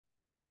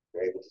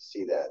You're able to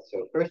see that.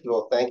 So first of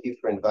all, thank you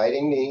for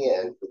inviting me.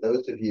 And for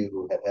those of you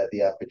who have had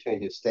the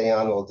opportunity to stay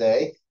on all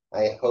day,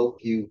 I hope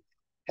you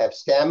have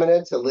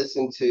stamina to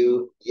listen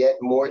to yet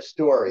more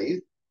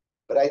stories.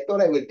 But I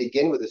thought I would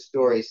begin with a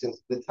story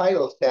since the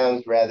title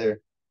sounds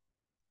rather,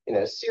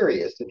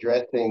 serious,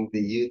 addressing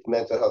the youth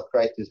mental health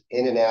crisis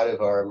in and out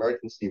of our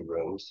emergency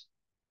rooms.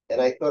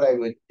 And I thought I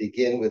would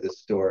begin with a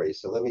story.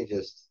 So let me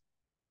just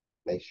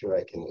make sure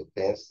I can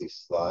advance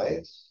these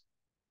slides.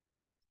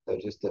 So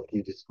just a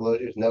few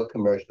disclosures, no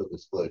commercial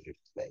disclosures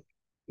to make,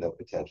 no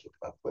potential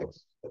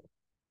conflicts, but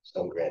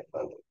some grant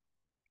funding.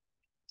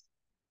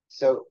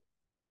 So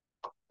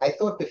I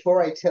thought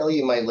before I tell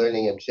you my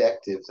learning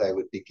objectives, I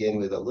would begin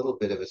with a little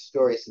bit of a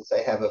story since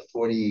I have a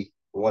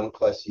 41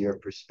 plus year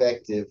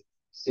perspective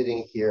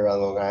sitting here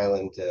on Long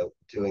Island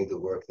doing the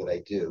work that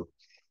I do.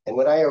 And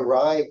when I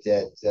arrived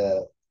at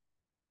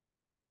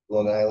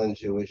Long Island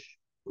Jewish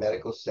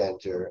Medical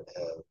Center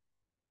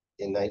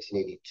in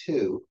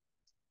 1982,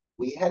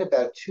 we had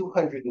about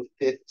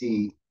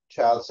 250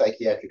 child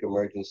psychiatric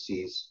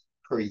emergencies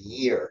per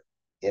year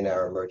in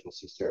our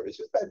emergency service.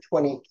 It was about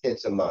 20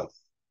 kids a month.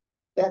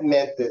 That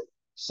meant that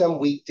some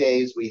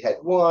weekdays we had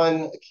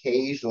one,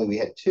 occasionally we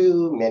had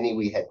two, many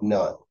we had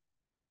none.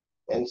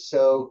 And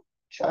so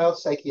child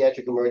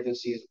psychiatric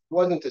emergencies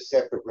wasn't a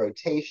separate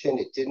rotation.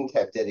 It didn't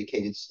have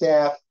dedicated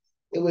staff.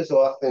 It was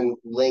often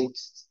linked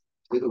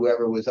to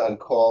whoever was on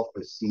call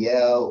for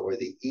CL or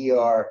the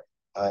ER,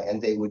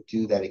 and they would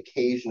do that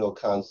occasional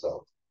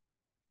consult.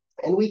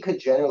 And we could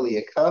generally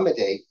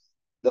accommodate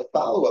the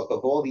follow-up of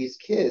all these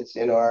kids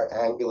in our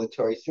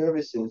ambulatory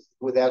services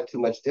without too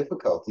much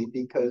difficulty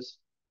because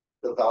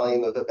the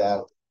volume of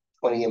about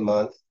 20 a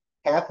month,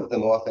 half of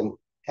them often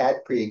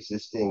had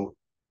pre-existing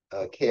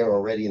care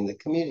already in the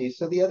community.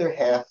 So the other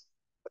half,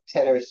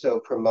 10 or so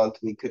per month,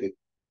 we could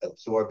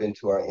absorb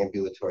into our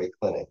ambulatory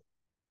clinic.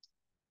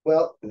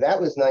 Well,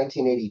 that was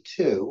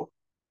 1982.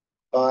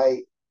 By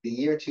the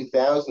year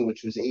 2000,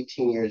 which was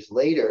 18 years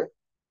later,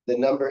 the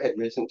number had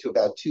risen to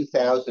about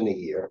 2,000 a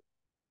year.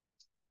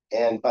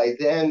 And by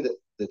then,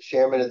 the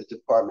chairman of the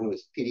Department of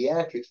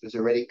Pediatrics was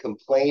already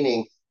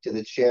complaining to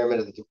the chairman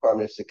of the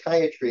Department of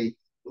Psychiatry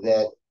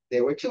that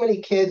there were too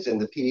many kids in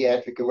the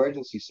pediatric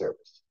emergency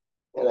service.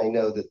 And I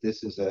know that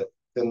this is a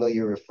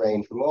familiar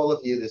refrain from all of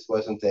you. This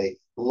wasn't a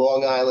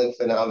Long Island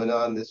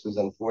phenomenon. This was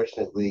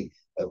unfortunately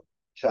a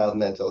child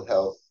mental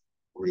health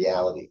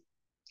reality.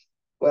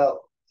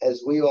 Well,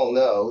 as we all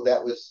know,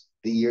 that was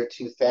the year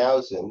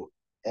 2000.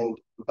 And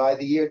by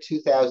the year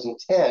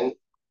 2010,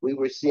 we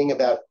were seeing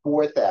about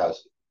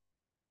 4,000.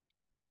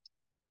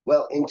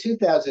 Well, in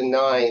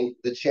 2009,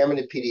 the chairman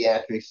of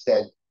pediatrics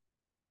said,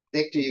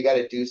 Victor, you got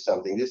to do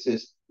something. This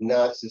is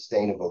not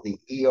sustainable.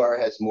 The ER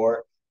has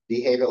more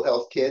behavioral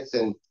health kids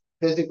and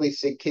physically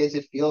sick kids,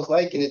 it feels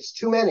like, and it's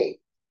too many.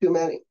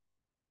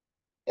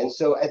 And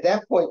so at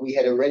that point, we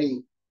had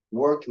already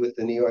worked with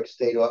the New York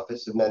State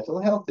Office of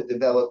Mental Health to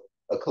develop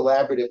a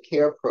collaborative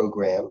care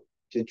program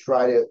to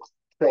try to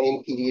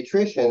train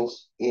pediatricians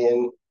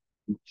in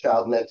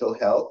child mental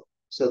health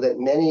so that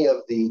many of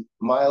the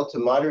mild to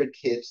moderate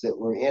kids that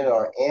were in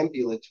our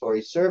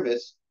ambulatory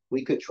service,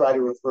 we could try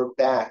to refer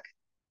back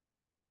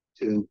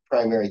to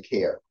primary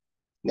care.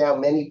 Now,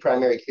 many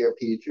primary care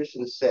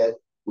pediatricians said,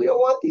 we don't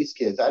want these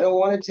kids. I don't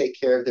want to take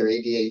care of their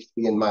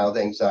ADHD and mild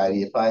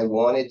anxiety. If I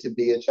wanted to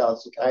be a child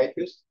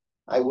psychiatrist,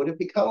 I would have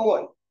become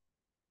one.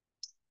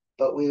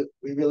 But we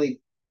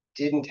really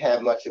didn't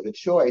have much of a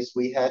choice.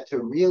 We had to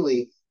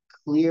really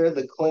clear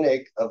the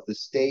clinic of the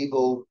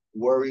stable,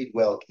 worried,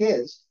 well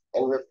kids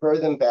and refer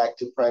them back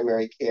to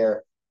primary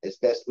care as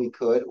best we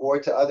could or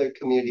to other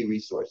community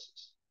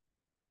resources.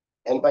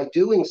 And by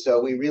doing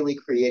so, we really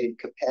created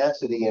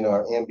capacity in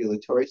our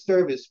ambulatory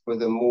service for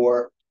the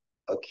more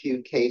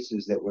acute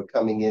cases that were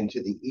coming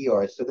into the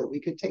ER so that we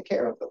could take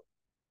care of them.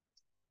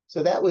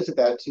 So that was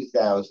about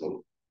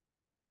 2000.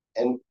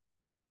 And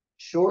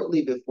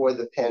shortly before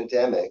the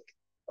pandemic,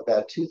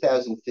 about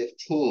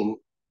 2015,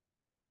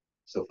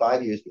 so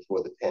 5 years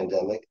before the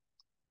pandemic,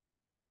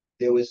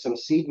 there was some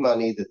seed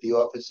money that the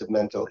Office of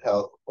Mental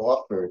Health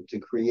offered to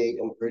create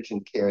an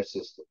urgent care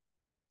system.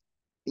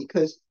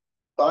 Because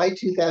by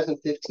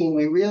 2015,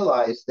 we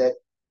realized that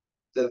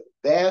the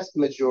vast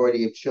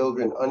majority of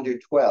children under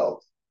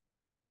 12,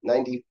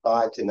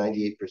 95 to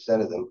 98%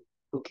 of them,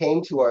 who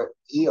came to our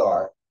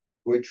ER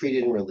were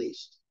treated and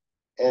released.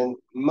 And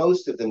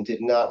most of them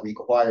did not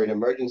require an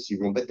emergency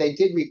room, but they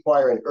did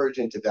require an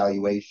urgent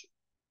evaluation.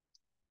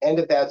 And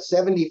about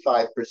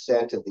 75%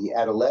 of the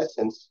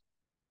adolescents,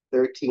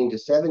 13 to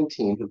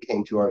 17, who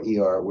came to our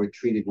ER were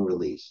treated and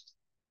released.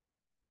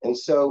 And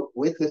so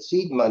with the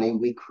seed money,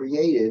 we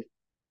created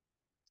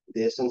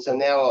this. And so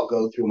now I'll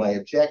go through my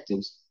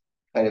objectives,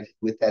 kind of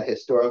with that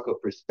historical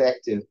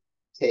perspective,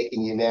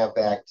 taking you now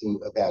back to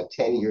about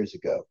 10 years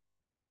ago,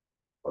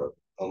 or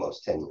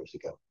almost 10 years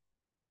ago.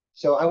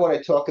 So I want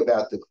to talk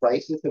about the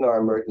crisis in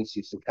our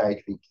emergency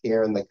psychiatry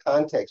care in the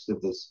context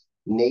of this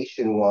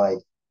nationwide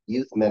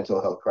youth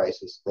mental health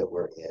crisis that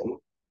we're in,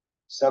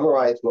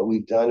 summarize what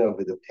we've done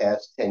over the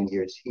past 10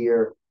 years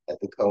here at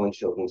the Cohen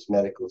Children's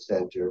Medical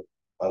Center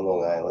on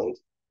Long Island.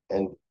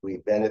 And we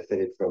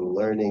benefited from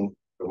learning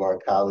from our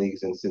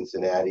colleagues in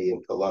Cincinnati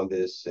and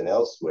Columbus and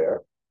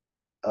elsewhere,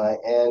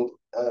 and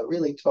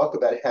really talk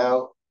about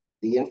how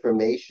the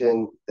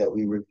information that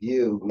we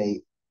review may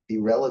be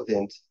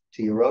relevant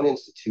to your own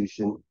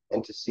institution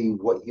and to see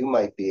what you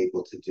might be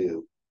able to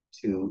do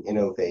to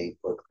innovate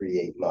or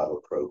create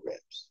model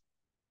programs.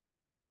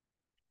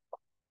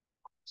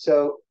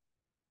 So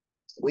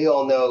we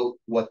all know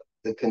what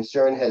the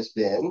concern has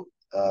been,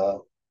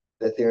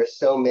 that there are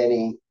so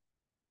many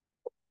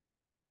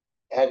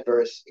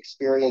adverse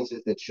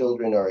experiences that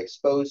children are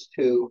exposed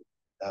to,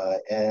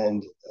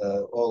 and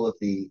all of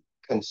the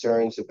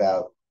concerns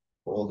about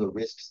all the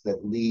risks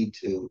that lead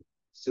to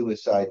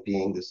suicide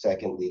being the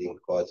second leading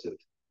cause of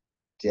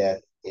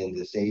death in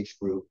this age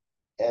group.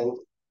 And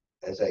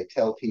as I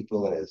tell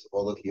people, and as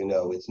all of you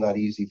know, it's not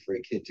easy for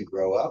a kid to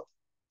grow up,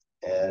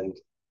 and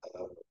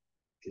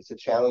it's a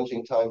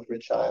challenging time for a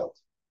child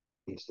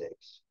these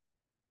days.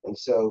 And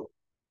so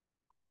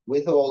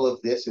with all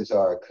of this as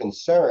our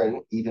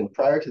concern, even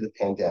prior to the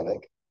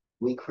pandemic,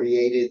 we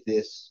created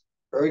this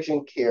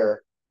urgent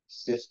care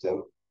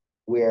system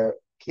where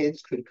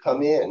kids could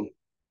come in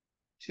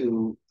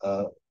to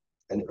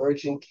an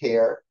urgent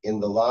care in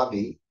the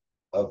lobby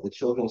of the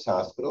Children's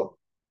Hospital.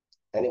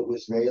 And it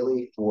was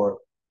really for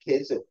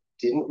kids that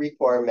didn't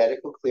require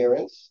medical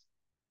clearance,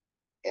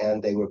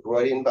 and they were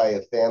brought in by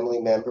a family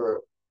member,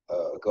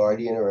 a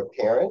guardian, or a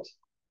parent.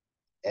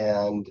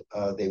 And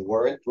they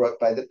weren't brought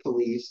by the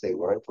police, they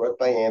weren't brought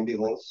by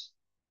ambulance.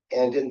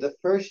 And in the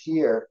first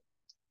year,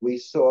 we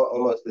saw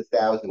almost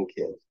 1,000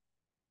 kids.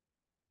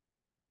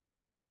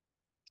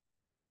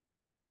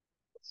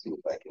 Let's see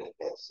if I can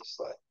advance the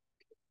slide.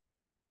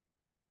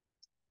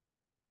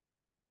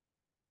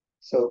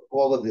 So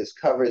all of this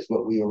covers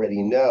what we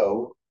already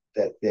know,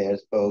 that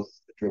there's both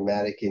a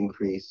dramatic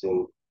increase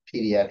in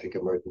pediatric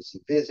emergency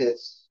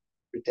visits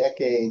for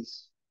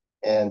decades,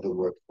 and the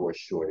workforce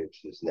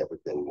shortage has never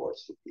been more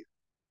severe.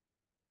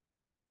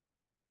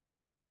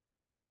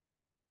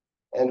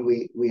 And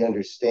we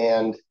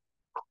understand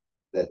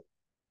that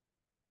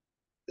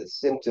the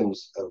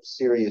symptoms of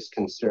serious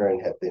concern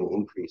have been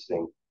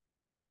increasing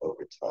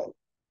over time.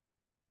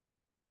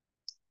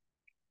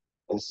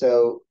 And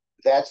so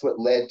that's what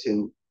led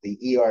to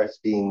the ERs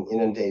being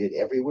inundated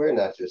everywhere,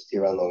 not just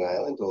here on Long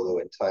Island, although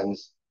at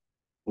times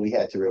we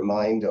had to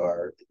remind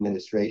our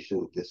administration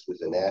that this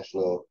was a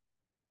national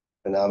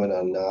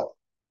phenomenon, not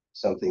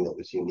something that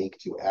was unique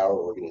to our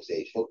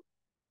organization,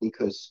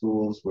 because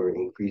schools were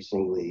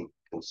increasingly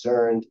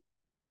concerned.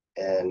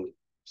 And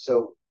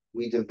so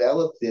we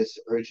developed this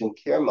urgent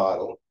care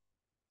model,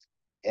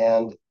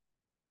 and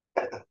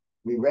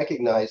we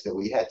recognized that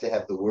we had to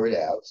have the word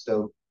out.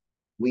 So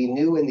we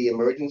knew in the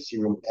emergency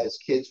room, as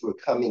kids were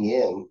coming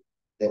in,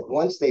 that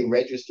once they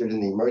registered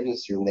in the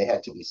emergency room, they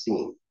had to be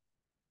seen.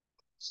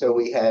 So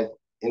we had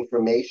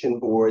information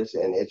boards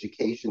and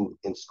education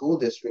in school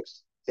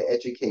districts to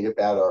educate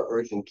about our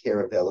urgent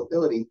care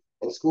availability.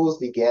 And schools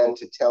began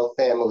to tell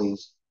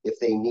families if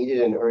they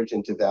needed an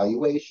urgent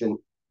evaluation,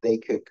 they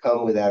could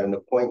come without an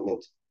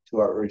appointment to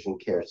our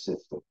urgent care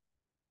system.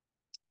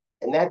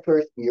 In that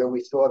first year,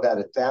 we saw about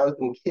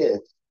 1,000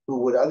 kids who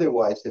would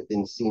otherwise have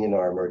been seen in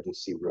our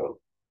emergency room.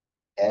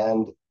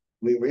 And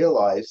we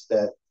realized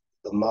that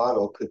the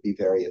model could be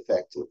very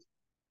effective.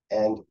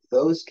 And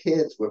those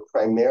kids were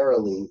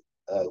primarily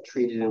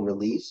treated and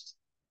released.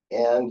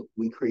 And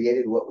we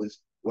created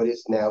what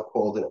is now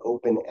called an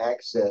open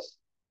access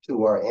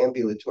to our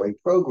ambulatory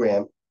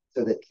program,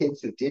 so that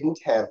kids who didn't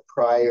have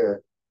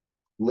prior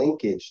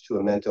linkage to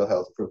a mental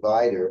health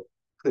provider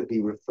could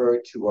be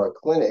referred to our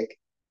clinic,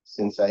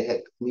 since I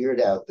had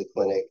cleared out the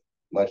clinic,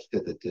 much to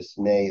the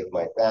dismay of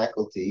my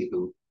faculty,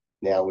 who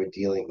now were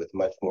dealing with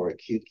much more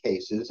acute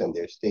cases, and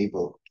their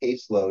stable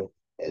caseload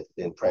has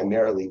been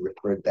primarily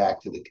referred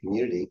back to the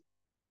community.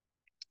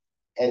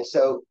 And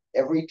so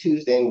every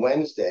Tuesday and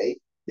Wednesday,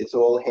 it's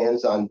all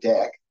hands on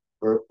deck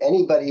for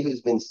anybody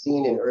who's been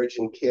seen in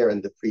urgent care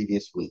in the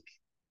previous week.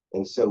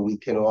 And so we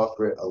can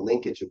offer a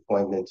linkage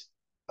appointment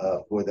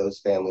for those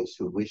families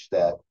who wish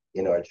that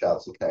in our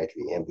child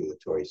psychiatry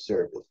ambulatory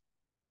service.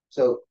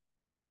 So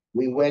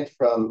we went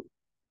from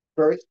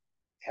first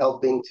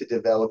helping to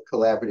develop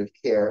collaborative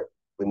care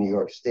for New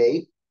York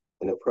State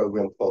in a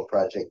program called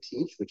Project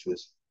Teach, which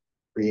was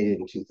created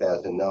in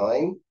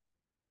 2009.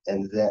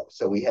 And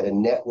so we had a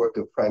network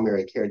of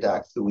primary care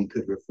docs who we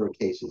could refer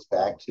cases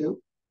back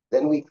to.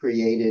 Then we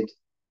created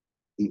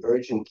the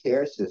urgent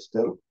care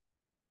system,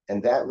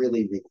 and that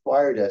really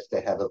required us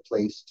to have a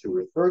place to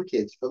refer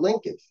kids for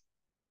linkage,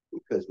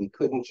 because we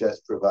couldn't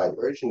just provide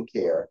urgent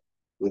care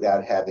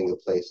without having a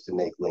place to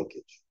make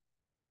linkage.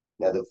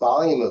 Now, the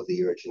volume of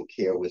the urgent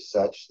care was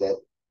such that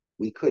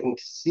we couldn't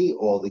see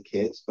all the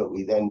kids, but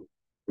we then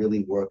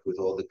really worked with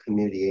all the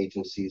community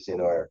agencies in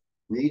our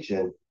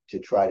region to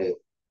try to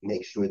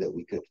make sure that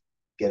we could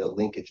get a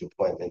linkage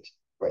appointment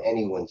for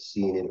anyone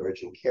seen in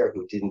urgent care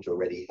who didn't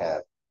already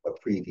have a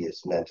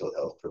previous mental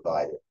health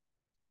provider.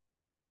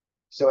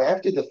 So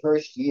after the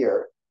first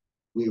year,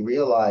 we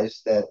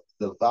realized that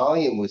the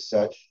volume was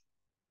such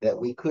that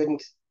we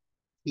couldn't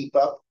keep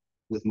up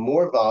with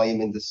more volume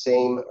in the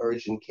same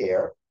urgent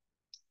care.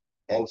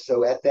 And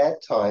so at that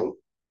time,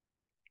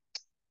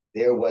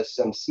 there was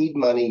some seed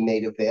money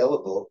made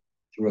available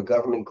through a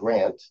government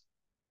grant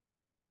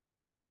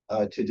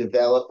to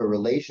develop a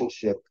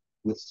relationship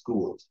with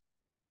schools.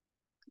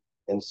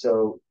 And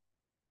so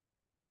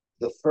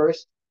the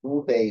first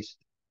school-based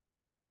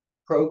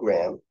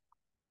program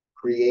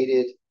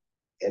created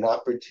an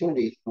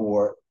opportunity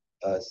for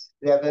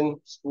 7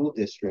 school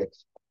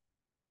districts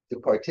to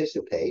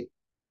participate.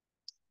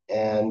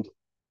 And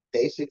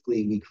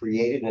basically, we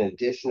created an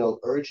additional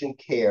urgent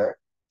care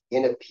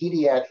in a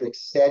pediatric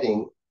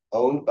setting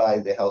owned by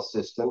the health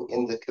system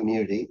in the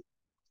community,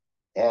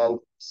 and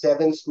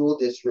 7 school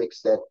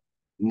districts that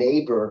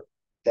neighbor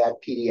that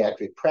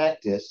pediatric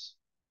practice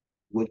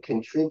would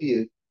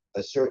contribute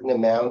a certain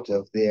amount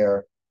of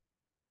their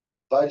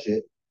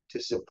budget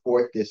to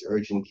support this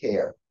urgent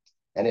care.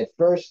 And at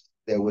first,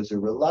 there was a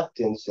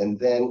reluctance, and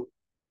then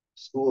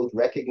schools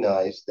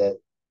recognized that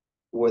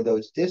for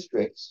those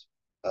districts,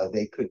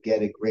 they could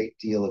get a great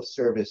deal of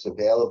service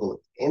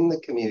available in the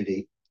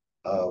community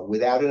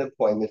without an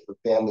appointment for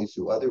families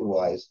who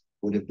otherwise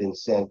would have been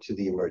sent to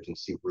the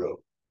emergency room.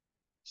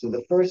 So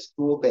the first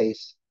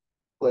school-based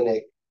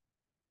clinic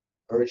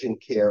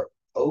urgent care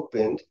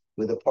opened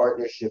with a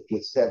partnership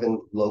with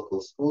 7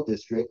 local school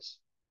districts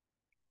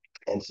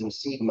and some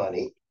seed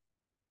money.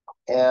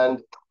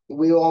 And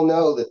we all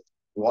know that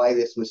why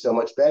this was so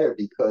much better,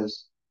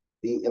 because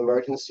the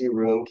emergency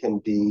room can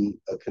be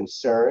a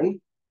concern.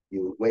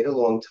 You wait a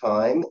long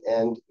time,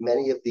 and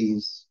many of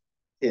these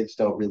kids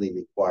don't really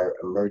require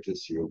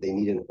emergency room. They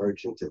need an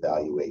urgent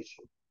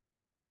evaluation.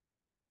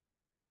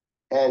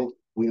 And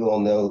we all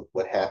know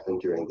what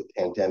happened during the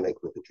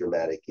pandemic with the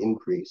dramatic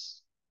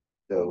increase.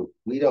 So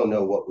we don't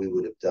know what we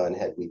would have done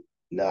had we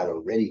not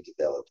already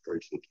developed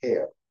urgent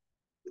care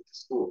with the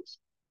schools.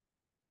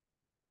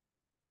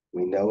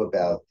 We know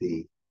about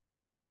the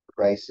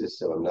crisis,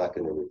 so I'm not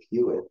going to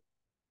review it.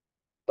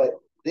 But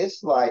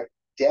this slide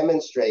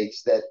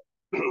demonstrates that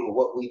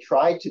what we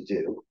tried to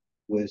do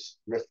was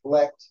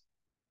reflect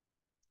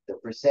the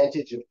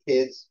percentage of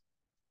kids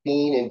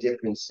seen in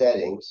different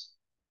settings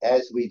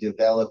as we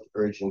developed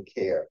urgent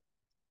care.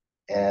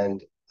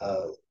 And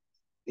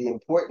the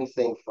important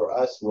thing for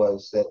us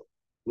was that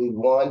we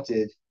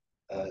wanted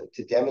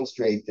to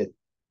demonstrate that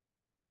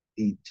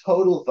the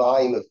total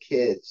volume of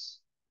kids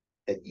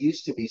that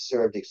used to be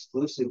served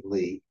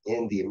exclusively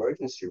in the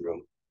emergency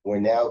room were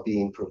now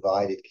being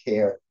provided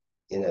care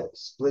in a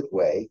split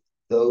way.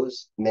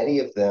 Those, many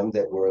of them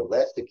that were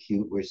less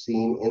acute, were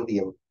seen in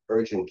the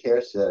urgent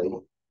care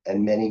setting,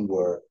 and many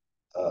were,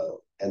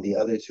 and the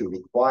others who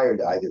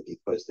required, either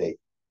because they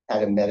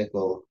had a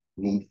medical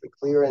need for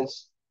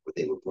clearance, or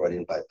they were brought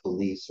in by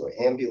police or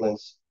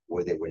ambulance,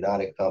 or they were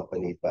not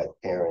accompanied by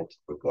parent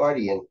or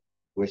guardian,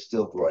 were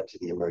still brought to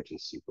the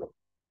emergency room.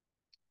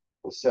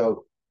 And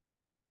so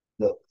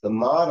the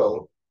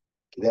model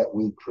that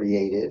we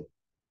created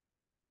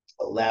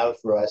allowed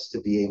for us to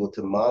be able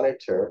to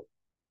monitor,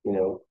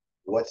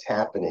 what's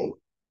happening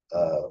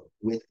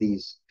with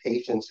these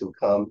patients who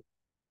come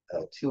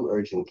to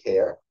urgent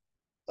care.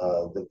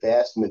 The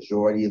vast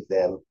majority of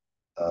them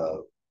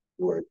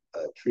were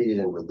treated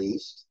and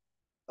released.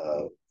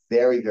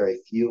 Very, very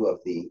few of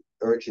the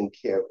urgent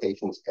care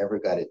patients ever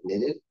got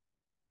admitted,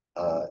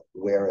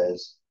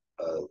 whereas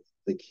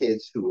the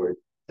kids who were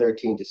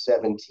 13 to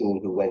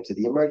 17 who went to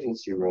the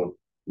emergency room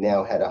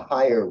now had a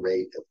higher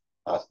rate of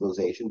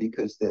hospitalization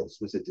because this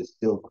was a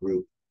distilled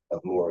group of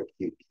more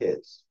acute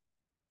kids.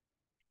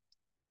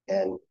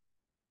 And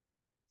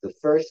the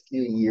first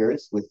few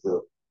years with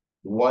the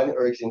 1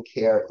 urgent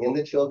care in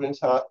the children's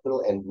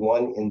hospital and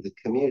 1 in the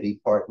community,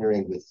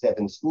 partnering with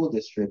 7 school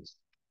districts,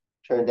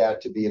 turned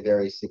out to be a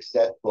very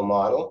successful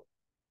model.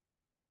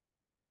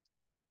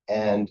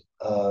 And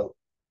the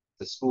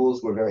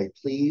schools were very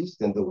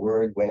pleased, and the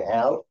word went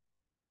out.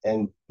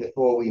 And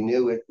before we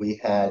knew it, we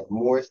had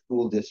more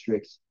school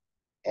districts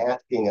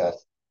asking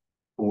us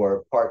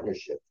for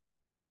partnership.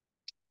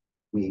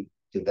 We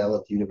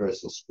developed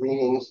universal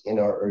screenings in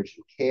our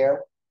urgent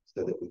care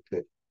so that we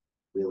could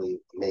really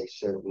make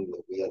certain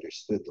that we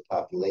understood the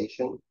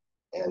population,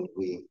 and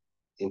we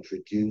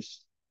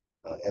introduced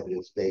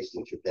evidence-based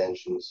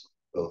interventions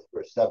both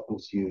for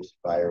substance use,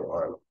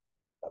 firearm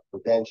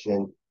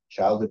prevention,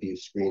 child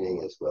abuse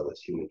screening, as well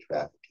as human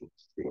trafficking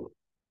screening.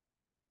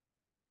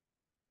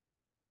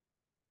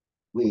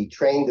 We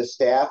trained the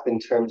staff in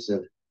terms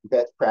of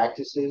best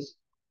practices.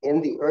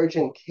 In the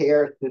urgent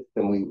care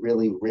system, we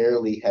really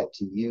rarely had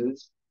to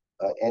use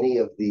any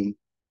of the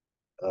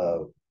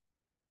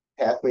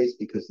pathways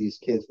because these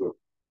kids were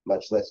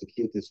much less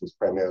acute. This was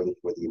primarily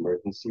for the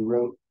emergency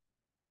room,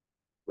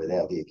 where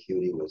now the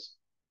acuity was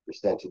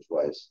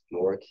percentage-wise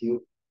more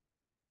acute.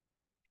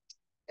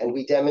 And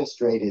we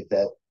demonstrated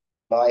that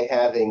by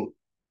having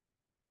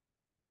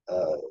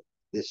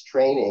this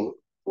training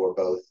for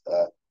both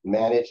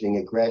managing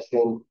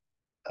aggression,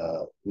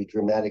 we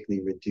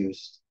dramatically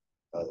reduced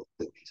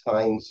the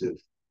kinds of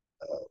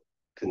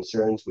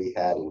concerns we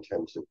had in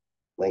terms of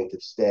length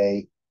of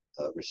stay,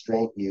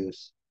 restraint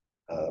use,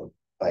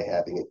 by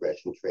having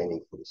aggression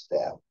training for the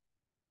staff.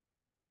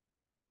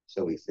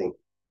 So we think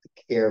the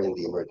care in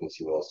the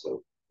emergency will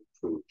also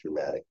improve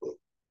dramatically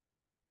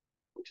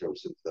in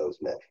terms of those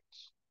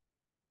metrics.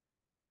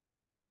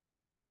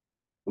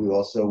 We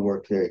also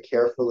worked very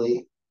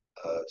carefully,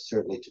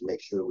 certainly to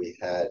make sure we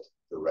had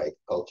the right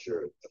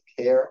culture of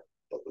care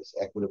that was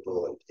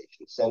equitable and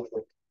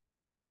patient-centric.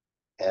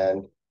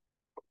 And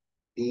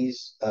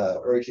these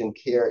urgent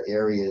care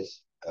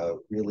areas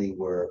really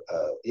were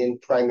in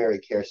primary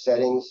care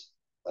settings,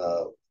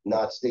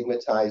 not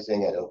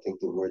stigmatizing. I don't think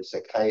the word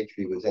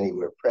psychiatry was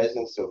anywhere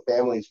present. So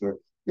families were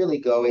really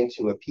going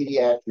to a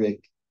pediatric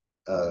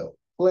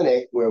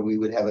clinic where we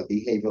would have a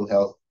behavioral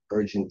health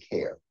urgent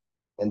care.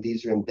 And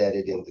these are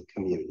embedded in the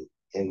community,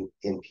 in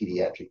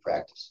pediatric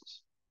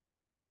practices.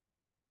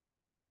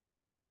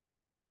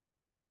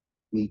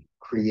 We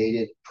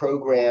created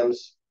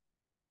programs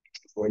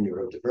for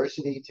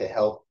neurodiversity to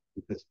help,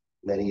 because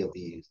many of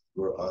these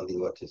were on the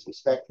autism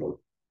spectrum.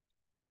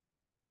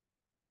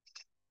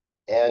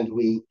 And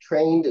we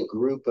trained a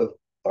group of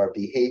our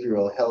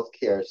behavioral health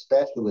care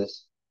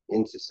specialists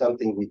into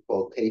something we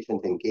call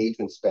patient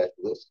engagement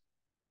specialists,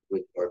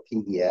 or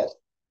PES.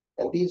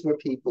 And these were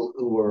people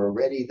who were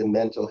already the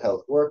mental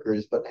health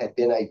workers, but had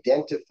been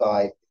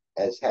identified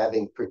as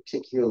having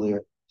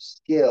particular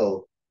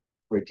skill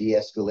for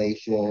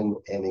de-escalation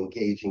and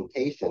engaging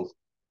patients.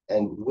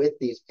 And with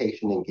these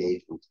patient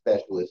engagement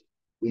specialists,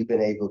 we've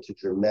been able to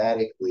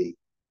dramatically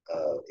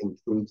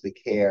improve the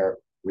care,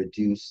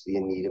 reduce the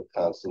need of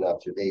constant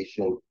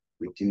observation,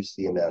 reduce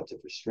the amount of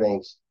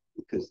restraints,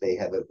 because they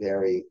have a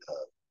very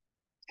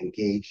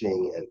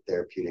engaging and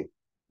therapeutic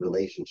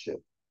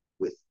relationship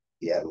with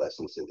the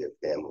adolescents and their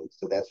families.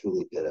 So that's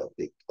really been a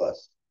big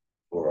plus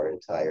for our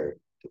entire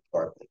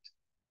department.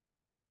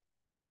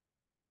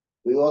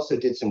 We also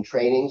did some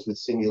trainings with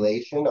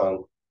simulation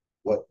on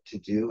what to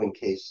do in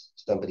case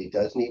somebody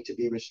does need to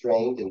be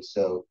restrained. And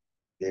so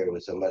there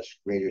was a much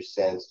greater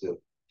sense of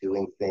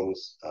doing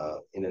things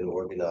in an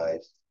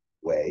organized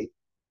way.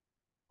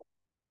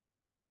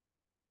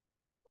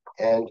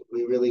 And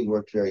we really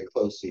worked very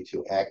closely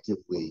to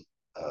actively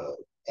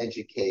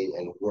educate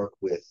and work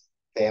with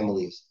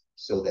families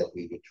so that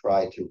we would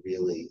try to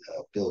really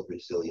build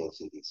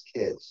resilience in these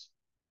kids.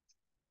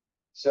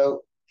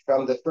 So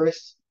from the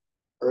first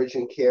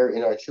urgent care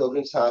in our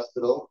children's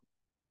hospital,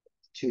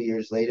 2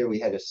 years later, we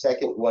had a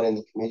second one in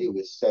the community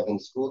with 7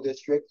 school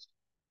districts.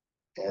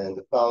 And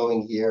the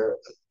following year,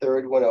 a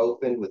third one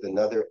opened with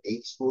another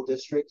 8 school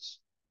districts.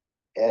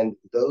 And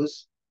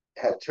those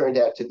have turned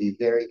out to be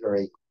very,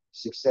 very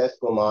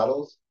successful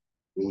models.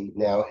 We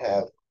now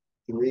have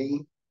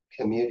 3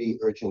 community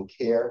urgent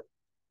care.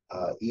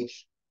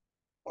 Each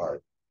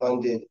are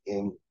funded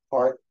in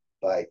part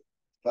by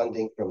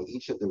funding from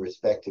each of the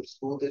respective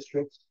school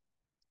districts,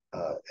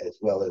 as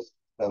well as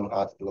some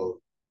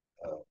hospital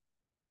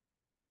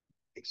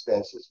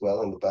expense as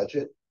well in the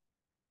budget.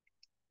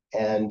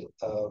 And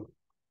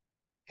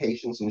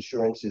patients'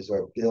 insurances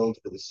are billed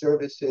for the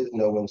services.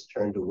 No one's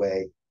turned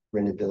away for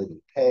inability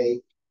to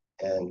pay,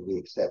 and we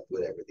accept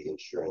whatever the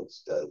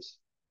insurance does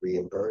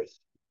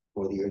reimburse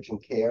for the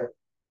urgent care.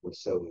 And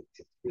so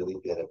it's really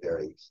been a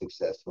very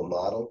successful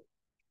model.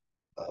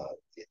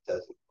 It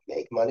doesn't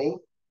make money,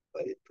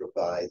 but it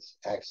provides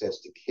access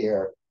to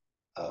care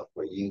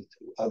for youth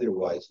who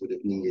otherwise would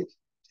have needed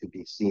to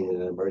be seen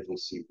in an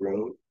emergency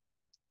room.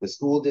 The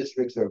school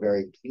districts are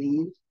very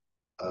pleased.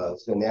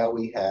 So now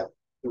we have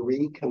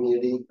 3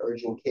 community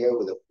urgent care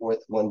with a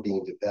 4th one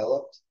being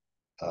developed,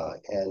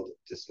 and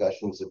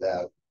discussions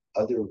about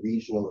other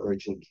regional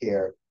urgent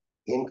care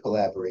in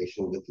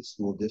collaboration with the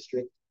school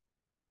district.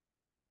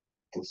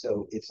 And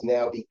so it's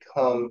now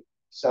become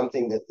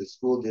something that the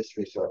school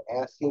districts are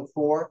asking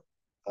for.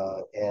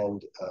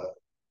 And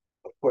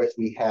of course,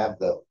 we have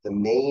the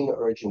main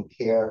urgent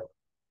care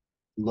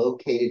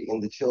located in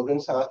the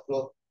children's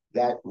hospital.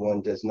 That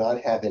one does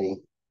not have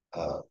any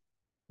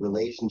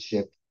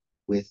relationship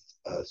with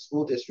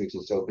school districts.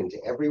 It's open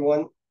to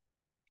everyone.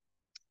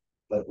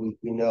 But we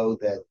know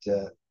that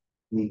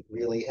we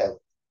really have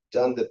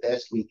done the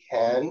best we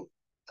can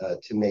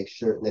to make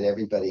sure that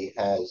everybody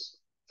has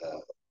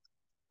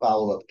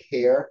follow-up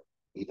care,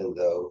 even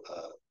though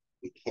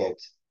we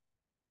can't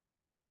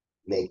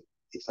make,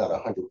 it's not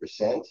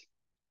 100%.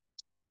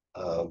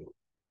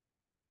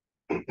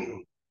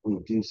 We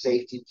do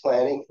safety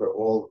planning for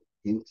all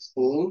youth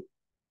seen,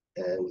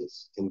 and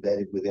it's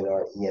embedded within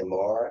our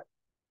EMR.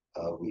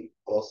 We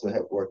also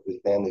have worked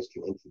with families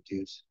to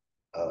introduce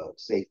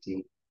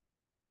safety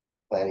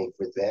planning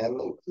for them,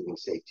 including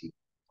safety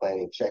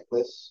planning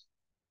checklists.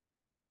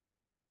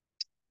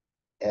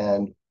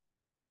 And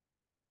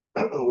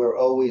we're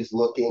always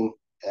looking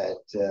at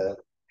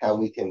how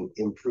we can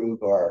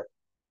improve our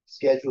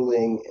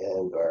scheduling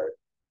and our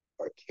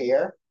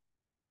care.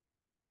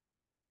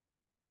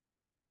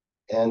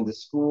 And the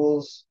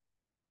schools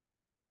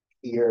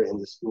here in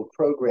the school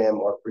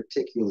program are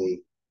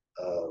particularly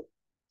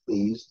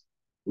pleased.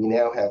 We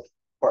now have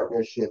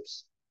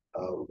partnerships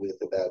with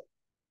about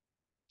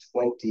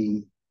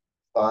 20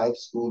 5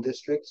 school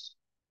districts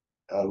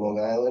on Long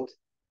Island,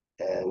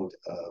 and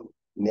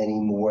many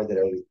more that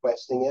are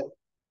requesting it.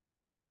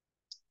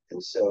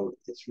 And so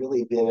it's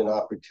really been an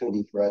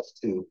opportunity for us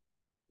to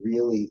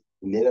really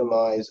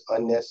minimize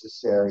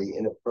unnecessary,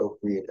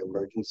 inappropriate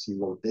emergency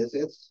room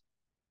visits,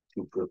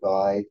 to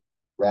provide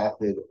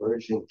rapid,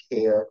 urgent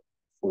care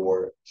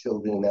for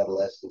children and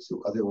adolescents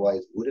who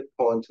otherwise would have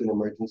gone to an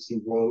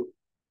emergency room.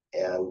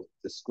 And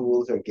the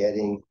schools are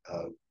getting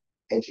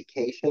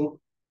education.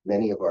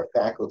 Many of our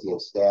faculty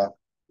and staff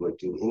would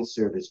do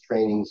in-service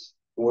trainings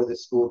for the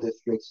school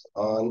districts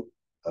on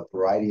a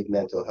variety of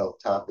mental health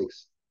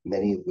topics,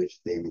 many of which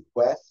they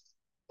request.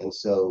 And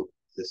so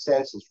the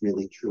sense is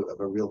really true of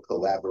a real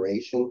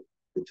collaboration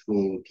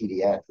between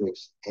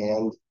pediatrics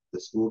and the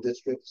school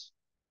districts.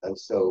 And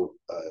so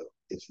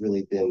it's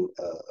really been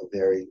a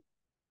very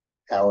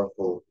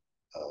powerful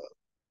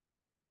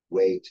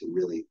way to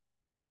really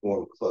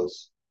form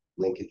close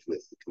linkage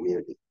with the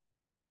community.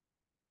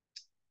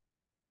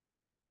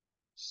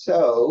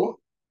 So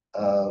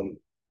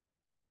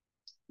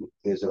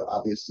there's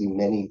obviously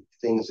many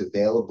things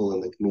available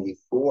in the community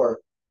for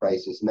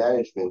crisis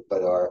management,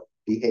 but our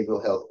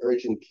behavioral health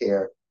urgent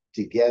care,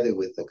 together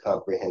with the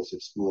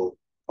comprehensive school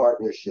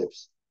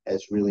partnerships,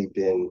 has really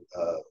been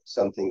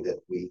something that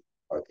we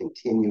are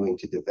continuing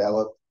to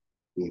develop.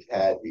 We've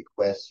had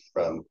requests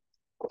from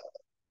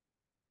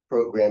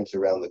programs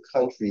around the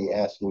country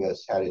asking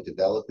us how to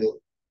develop it.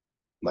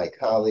 My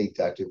colleague,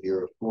 Dr.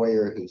 Vera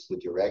Foyer, who's the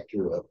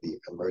director of the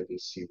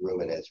emergency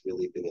room and has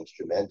really been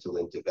instrumental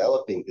in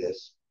developing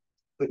this,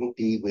 couldn't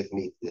be with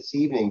me this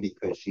evening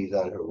because she's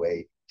on her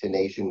way to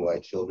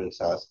Nationwide Children's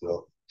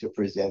Hospital to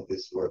present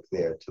this work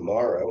there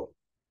tomorrow.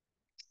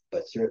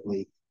 But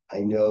certainly, I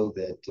know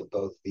that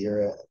both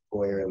Vera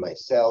Foyer and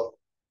myself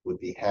would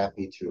be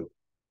happy to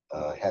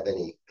have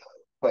any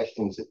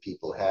questions that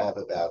people have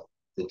about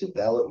the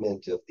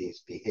development of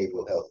these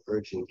behavioral health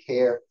urgent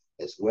care,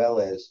 as well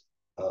as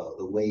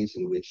the ways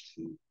in which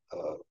to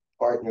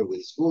partner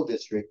with school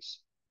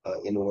districts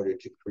in order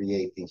to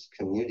create these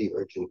community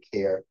urgent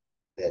care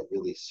that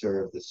really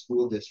serve the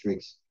school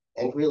districts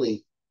and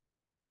really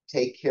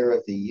take care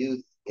of the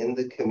youth in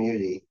the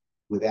community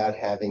without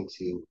having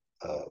to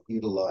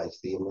utilize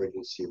the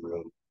emergency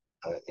room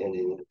in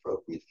an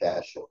inappropriate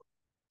fashion.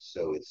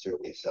 So it's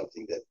certainly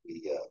something that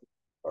we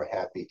are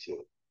happy to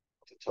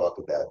talk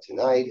about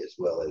tonight, as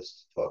well as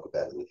to talk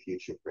about in the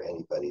future for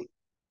anybody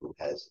who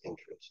has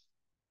interest.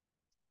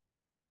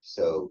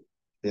 So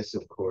this,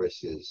 of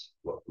course, is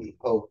what we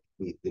hope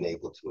we've been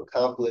able to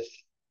accomplish.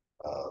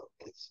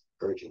 It's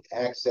urgent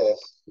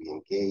access. We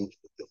engage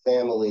with the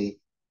family.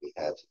 We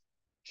have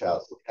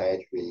child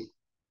psychiatry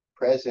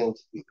present.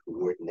 We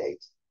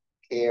coordinate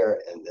care,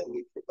 and then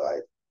we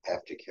provide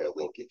aftercare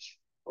linkage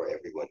for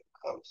everyone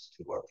who comes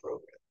to our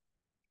program.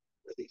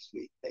 Or at least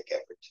we make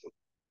effort to.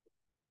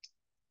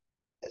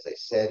 As I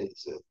said,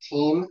 it's a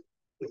team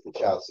with the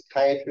child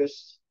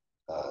psychiatrist.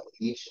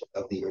 Each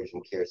of the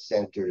urgent care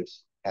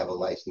centers have a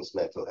licensed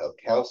mental health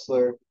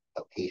counselor,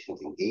 a patient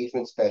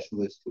engagement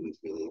specialist who is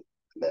really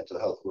a mental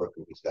health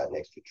worker who's gotten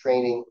extra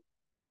training.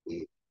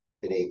 We've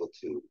been able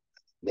to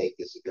make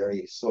this a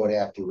very sought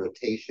after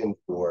rotation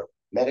for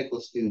medical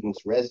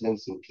students,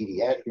 residents in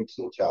pediatrics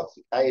and child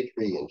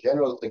psychiatry and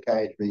general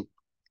psychiatry.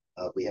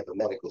 We have a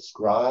medical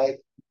scribe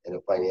and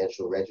a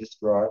financial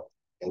registrar.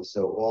 And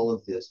so all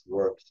of this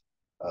works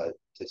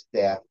to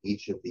staff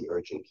each of the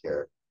urgent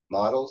care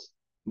models.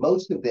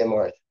 Most of them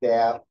are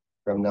staffed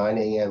from 9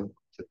 a.m.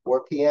 to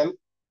 4 p.m.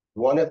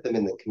 One of them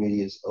in the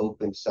community is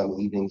open some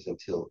evenings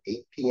until 8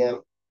 p.m.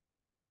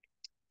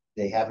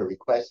 They have a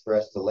request for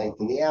us to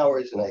lengthen the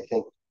hours, and I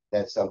think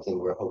that's something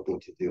we're hoping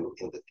to do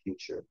in the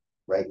future.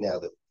 Right now,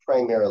 they're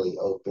primarily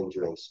open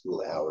during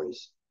school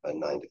hours, 9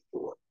 to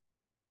 4.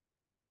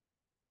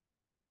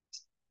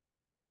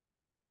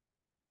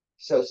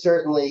 So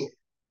certainly,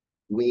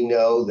 we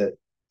know that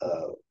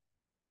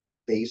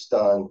based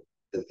on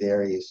the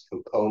various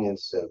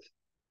components of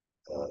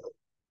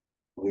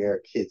where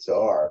kids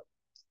are,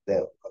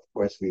 that of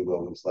course we will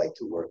always like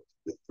to work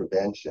with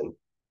prevention.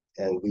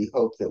 And we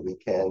hope that we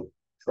can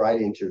try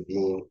to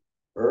intervene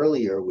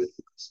earlier with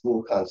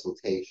school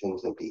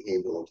consultations and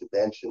behavioral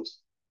interventions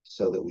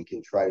so that we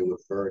can try to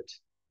avert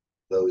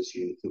those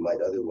youth who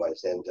might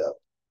otherwise end up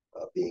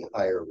being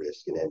higher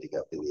risk and ending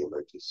up in the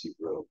emergency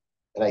room.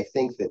 And I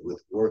think that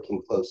with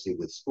working closely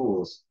with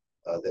schools,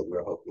 that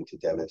we're hoping to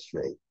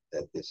demonstrate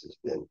that this has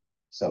been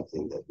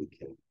something that we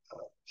can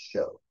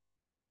show.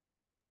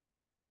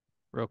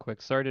 Real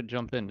quick, sorry to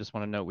jump in. Just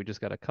want to note we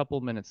just got a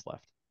couple minutes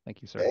left.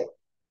 Thank you, sir. Okay.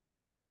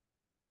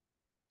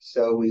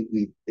 So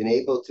we've been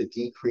able to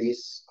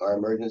decrease our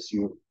emergency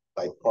room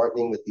by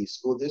partnering with these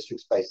school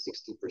districts by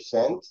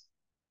 60%.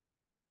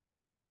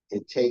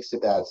 It takes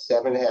about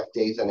 7.5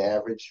 days on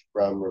average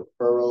from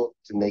referral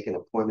to make an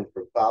appointment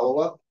for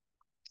follow-up.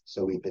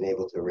 So we've been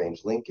able to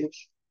arrange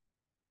linkage.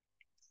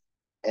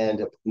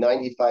 And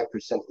 95%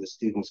 of the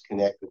students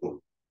connect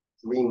within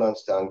 3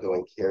 months to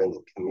ongoing care in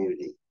the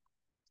community.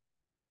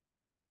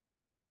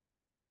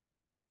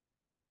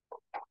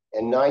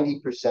 and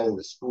 90% of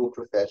the school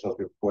professionals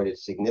reported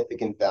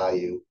significant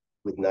value,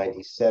 with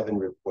 97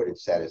 reported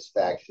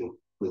satisfaction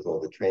with all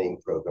the training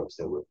programs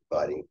that we're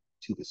providing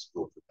to the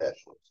school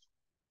professionals.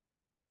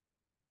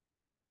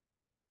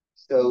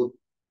 So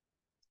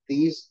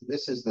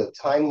this is the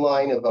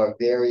timeline of our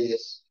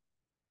various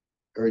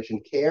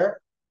urgent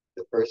care.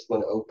 The first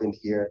one opened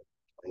here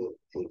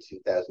in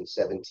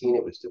 2017.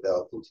 It was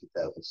developed in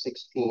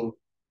 2016.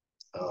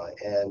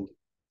 And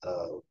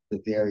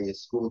the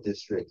various school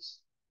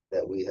districts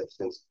that we have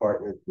since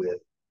partnered with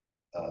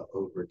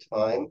over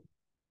time.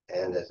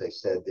 And as I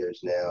said,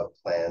 there's now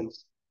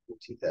plans in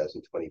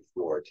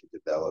 2024 to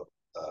develop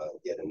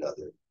yet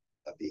another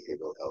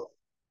behavioral health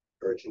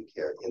urgent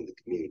care in the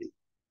community.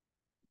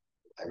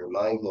 I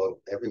remind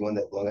everyone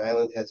that Long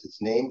Island has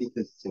its name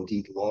because it's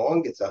indeed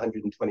long. It's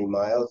 120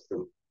 miles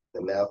from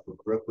the mouth of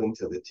Brooklyn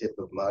to the tip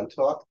of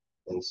Montauk.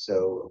 And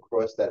so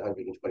across that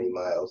 120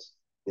 miles,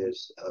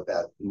 there's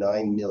about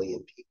 9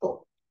 million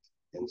people.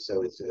 And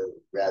so it's a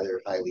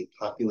rather highly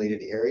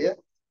populated area.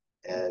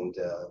 And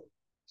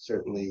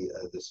certainly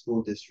the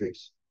school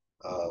districts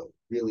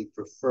really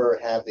prefer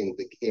having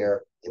the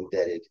care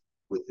embedded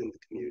within the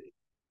community.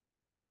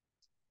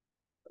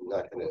 I'm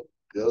not going to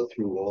go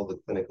through all the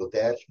clinical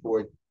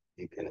dashboard.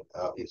 You can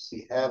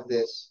obviously have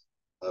this,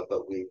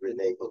 but we've been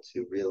able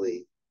to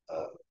really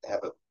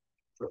have a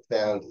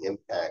profound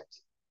impact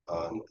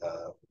on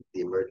the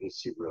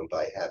emergency room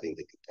by having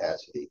the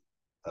capacity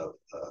of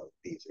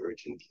these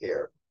urgent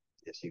care,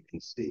 as you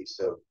can see.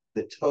 So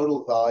the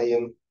total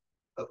volume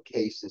of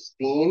cases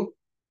seen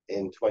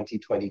in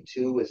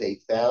 2022 was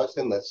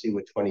 8,000. Let's see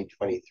what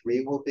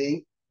 2023 will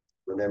be.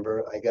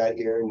 Remember, I got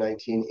here in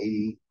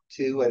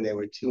 1982 and there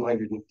were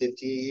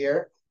 250 a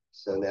year.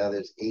 So now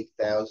there's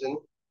 8,000.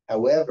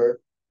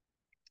 However,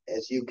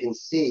 as you can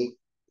see,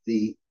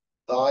 the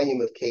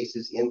volume of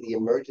cases in the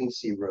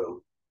emergency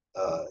room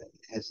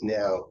has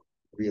now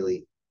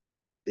really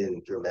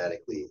been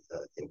dramatically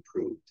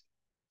improved.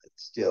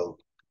 It's still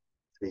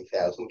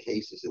 3,000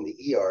 cases in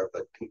the ER,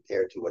 but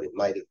compared to what it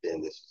might have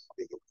been, this is a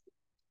big improvement.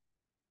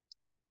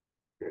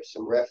 There are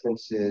some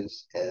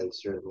references, and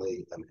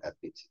certainly I'm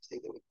happy to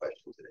take any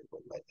questions at any